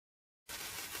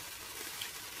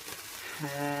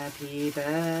Happy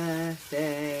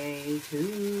birthday to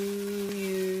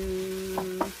you.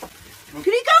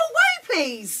 Can you go away,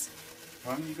 please?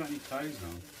 Why haven't you got any clothes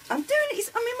on? I'm doing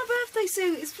it. I'm in my birthday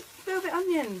suit. It's Velvet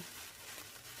Onion.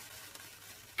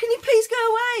 Can you please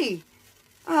go away?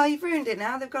 Oh, you've ruined it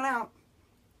now. They've gone out.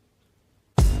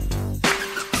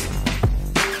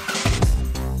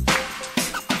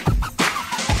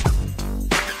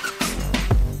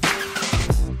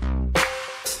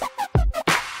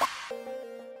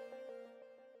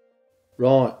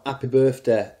 Right, happy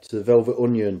birthday to the Velvet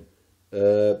Onion.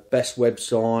 Best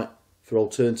website for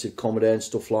alternative comedy and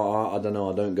stuff like that. I don't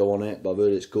know, I don't go on it, but I've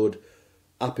heard it's good.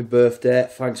 Happy birthday,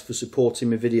 thanks for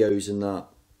supporting my videos and that.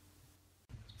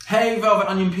 Hey Velvet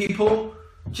Onion people,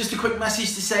 just a quick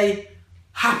message to say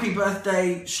happy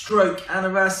birthday, stroke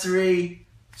anniversary,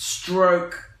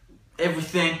 stroke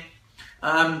everything.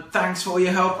 Thanks for all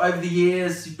your help over the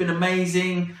years, you've been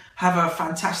amazing. Have a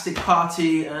fantastic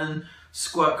party and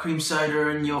squirt cream soda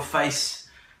in your face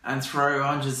and throw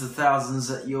hundreds of thousands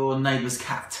at your neighbour's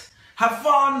cat. Have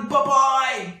fun,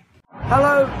 bye-bye!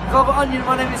 Hello, Velvet Onion,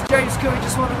 my name is James Curry,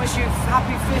 just want to wish you a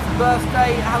happy 5th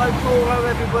birthday. Hello Paul, hello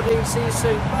everybody, see you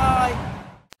soon, bye!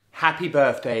 Happy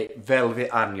birthday, Velvet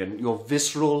Onion. You're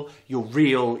visceral, you're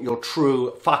real, you're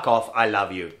true, fuck off, I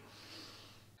love you.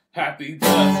 Happy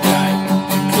birthday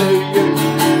to you.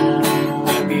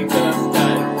 Happy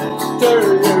birthday to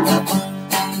you.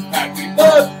 Happy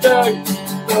birthday,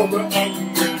 Velvet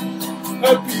Onion.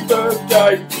 Happy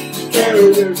birthday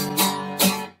to you.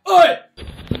 Oi!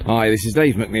 Hi, this is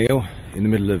Dave McNeil in the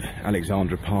middle of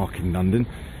Alexandra Park in London,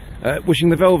 wishing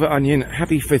the Velvet Onion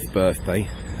happy 5th birthday.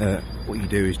 What you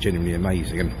do is genuinely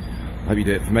amazing, and I hope you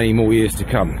do it for many more years to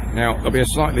come. Now, there'll be a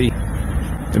slightly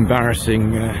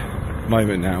embarrassing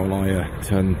moment now while I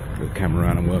turn the camera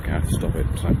around and work out how to stop it,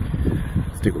 so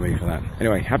stick with me for that.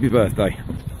 Anyway, happy birthday.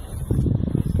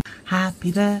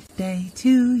 Happy birthday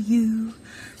to you.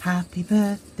 Happy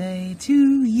birthday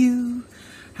to you.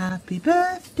 Happy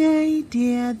birthday,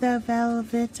 dear the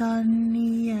Velvet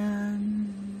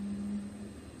Onion.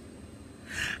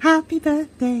 Happy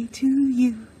birthday to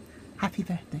you. Happy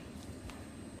birthday.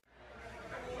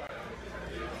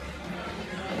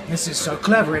 This is so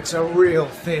clever, it's a real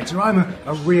theatre. I'm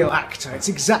a real actor. It's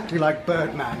exactly like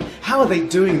Birdman. How are they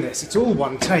doing this? It's all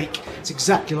one take. It's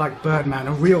exactly like Birdman,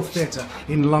 a real theatre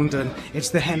in London. It's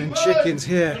the Hen and Chickens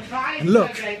here. And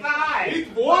look. It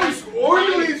was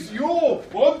always you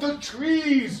on the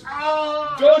trees.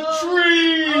 The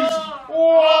trees.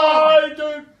 Why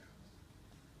the...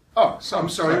 Oh, so I'm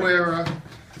sorry, we're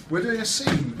doing a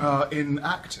scene in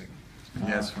acting.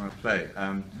 Yes, from a play.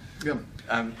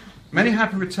 Many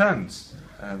happy returns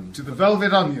to the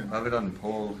Velvet Onion. Velvet Onion,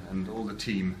 Paul and all the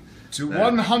team. To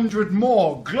 100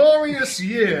 more glorious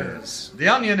years. The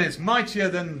onion is mightier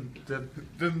than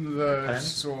the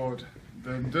sword.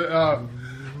 And it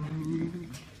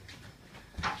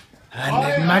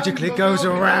magically goes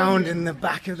around in the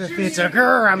back of the theatre.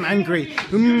 Grr, I'm angry.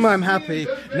 I'm happy.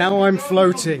 Now I'm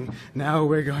floating. Now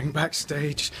we're going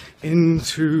backstage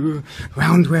into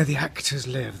round where the actors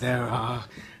live. There are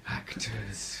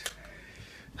actors.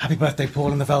 Happy birthday,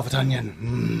 Paul and the Velvet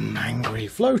Onion. Angry,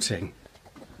 floating.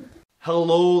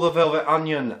 Hello, the Velvet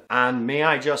Onion, and may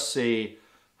I just say,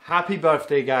 happy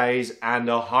birthday, guys, and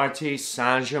a hearty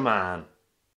Saint-Germain.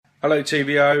 Hello,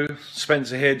 TVO.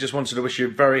 Spencer here. Just wanted to wish you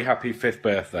a very happy 5th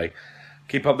birthday.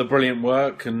 Keep up the brilliant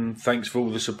work, and thanks for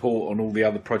all the support on all the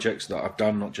other projects that I've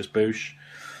done, not just Boosh.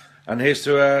 And here's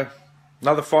to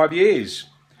another 5 years.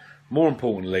 More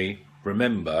importantly,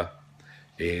 remember,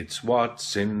 it's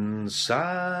what's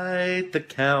inside that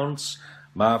counts.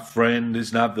 My friend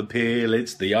is not the peel,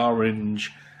 it's the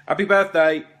orange. Happy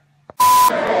birthday!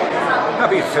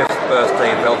 Happy 5th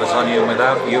birthday, Velvet Onion.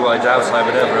 Without you, I doubt I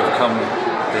would ever have come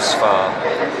this far.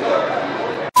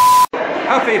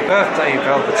 Happy birthday,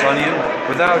 Velvet Onion.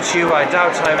 Without you, I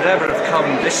doubt I would ever have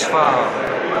come this far.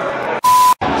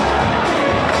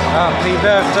 Happy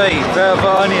birthday, Velvet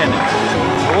Onion.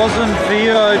 If it wasn't for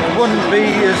you, I wouldn't be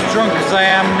as drunk as I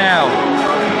am now.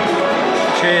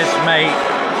 Cheers, mate.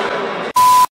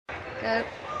 Go.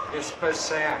 You're supposed to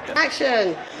say action.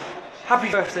 Action! Happy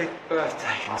birthday,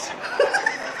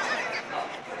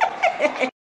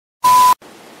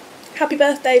 Happy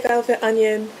birthday, Velvet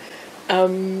Onion.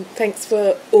 Thanks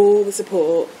for all the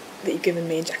support that you've given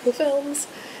me in Jackal Films,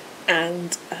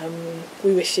 and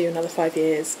we wish you another 5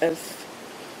 years of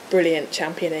brilliant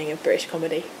championing of British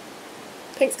comedy.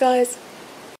 Thanks, guys.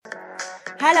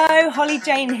 Hello, Holly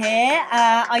Jane here.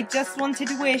 I just wanted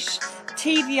to wish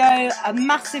TVO a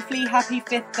massively happy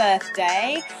 5th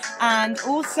birthday, and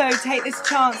also take this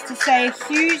chance to say a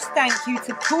huge thank you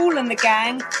to Paul and the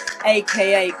gang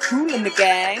aka Kool and the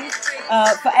Gang,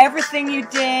 for everything you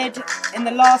did in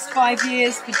the last 5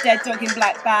 years for Dead Dog in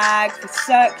Black Bag, for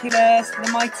Circulars, for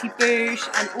the Mighty Boosh,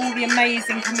 and all the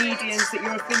amazing comedians that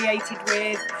you're affiliated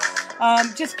with.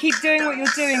 Just keep doing what you're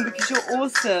doing because you're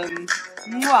awesome.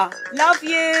 Mwah. Love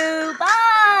you.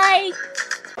 Bye.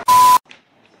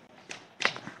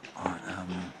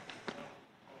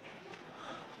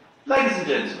 Ladies and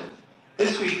gentlemen,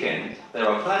 this weekend there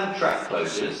are planned track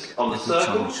closures on the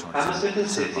Circle, Hammersmith and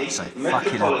City,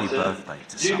 Metropolitan,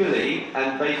 Jubilee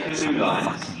and Bakerloo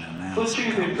lines for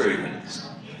tube improvements.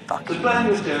 To plan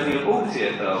your journey of all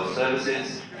TfL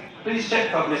services, please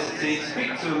check publicity,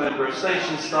 speak to a member of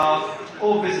station staff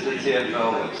or visit the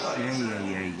TfL website.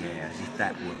 Yeah, as if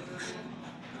that works.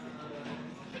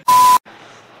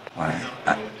 Right,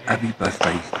 happy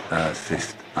birthday,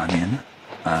 Fifth Onion.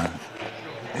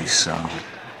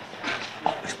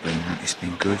 It's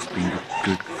been good. It's been a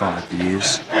good 5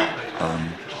 years.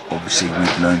 Obviously,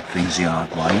 we've learned things the hard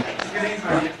way,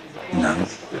 but you know,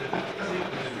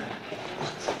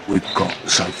 we've got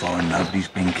so far and nobody's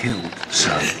been killed.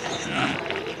 So you know,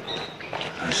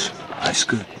 that's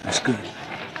good. That's good.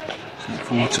 So look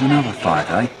forward to another 5,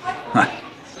 eh?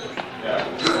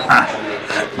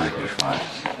 Maybe 5.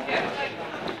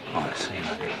 Alright, see you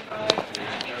later.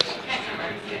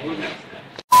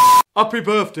 Happy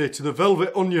birthday to the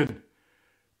Velvet Onion.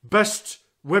 Best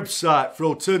website for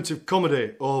alternative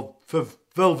comedy or for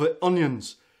Velvet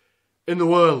Onions in the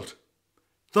world.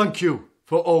 Thank you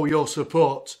for all your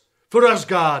support. For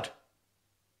Asgard.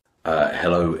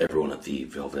 Hello everyone at the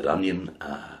Velvet Onion.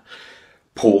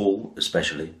 Paul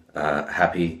especially.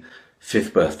 Happy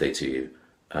 5th birthday to you.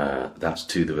 That's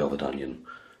to the Velvet Onion,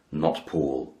 not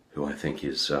Paul, who I think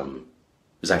is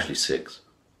actually 6.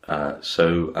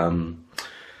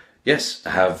 Yes,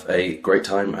 have a great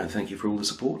time and thank you for all the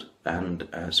support and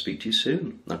speak to you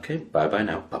soon. Okay, bye bye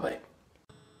now. Bye bye.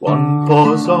 1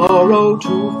 for sorrow,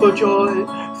 2 for joy,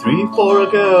 3 for a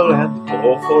girl and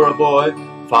 4 for a boy,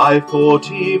 5 for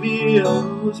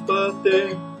TVO's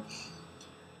birthday.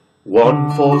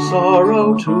 1 for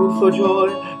sorrow, 2 for joy,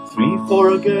 3 for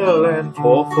a girl and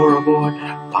 4 for a boy,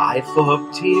 5 for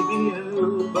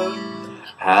TVO's birthday.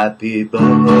 Happy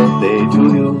birthday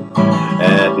to you,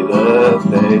 happy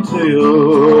birthday to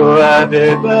you,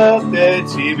 happy birthday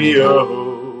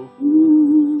TVO.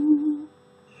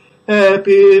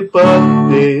 Happy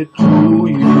birthday to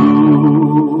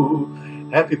you.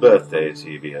 Happy birthday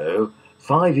TVO.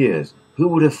 5 years, who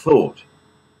would have thought?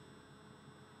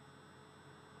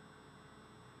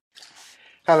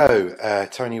 Hello,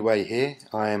 Tony Way here.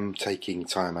 I am taking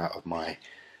time out of my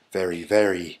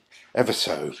very ever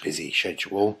so busy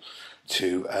schedule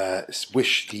to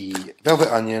wish the Velvet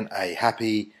Onion a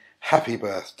happy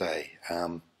birthday.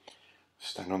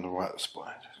 Stand on the right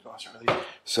spot.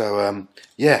 So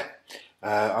yeah,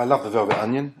 I love the Velvet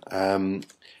Onion, and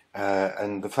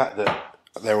the fact that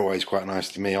they're always quite nice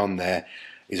to me on there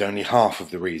is only half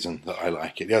of the reason that I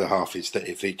like it. The other half is that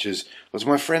it features lots of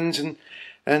my friends and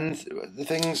the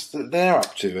things that they're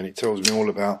up to, and it tells me all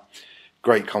about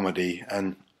great comedy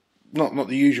and not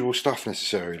the usual stuff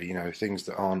necessarily, you know, things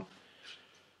that aren't,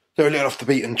 they're a little off the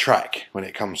beaten track when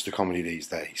it comes to comedy these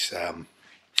days.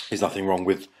 There's nothing wrong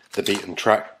with the beaten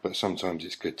track, but sometimes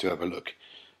it's good to have a look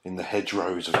in the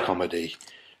hedgerows of comedy,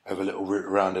 have a little route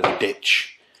around in a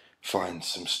ditch, find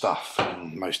some stuff,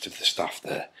 and most of the stuff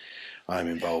that I'm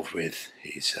involved with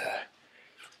is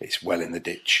it's well in the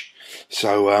ditch.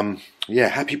 So yeah,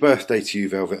 happy birthday to you,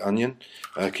 Velvet Onion.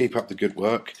 Keep up the good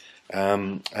work.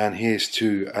 And here's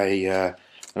to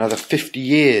another 50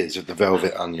 years of the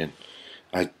Velvet Onion.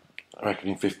 I reckon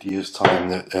in 50 years' time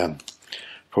that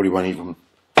probably won't even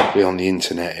be on the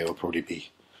internet. It will probably be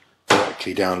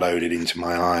directly downloaded into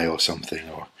my eye or something,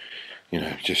 or you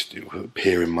know, just it will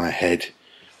appear in my head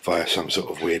via some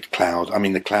sort of weird cloud. I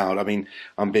mean, the cloud. I mean,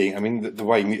 the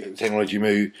way technology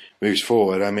moves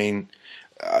forward. I mean,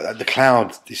 the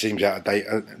cloud. It seems out of date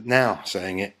now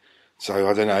saying it. So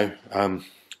I don't know.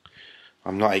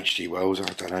 I'm not H.G. Wells, I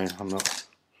don't know, I'm not...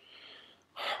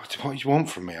 What do you want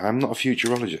from me? I'm not a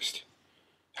futurologist.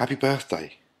 Happy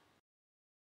birthday.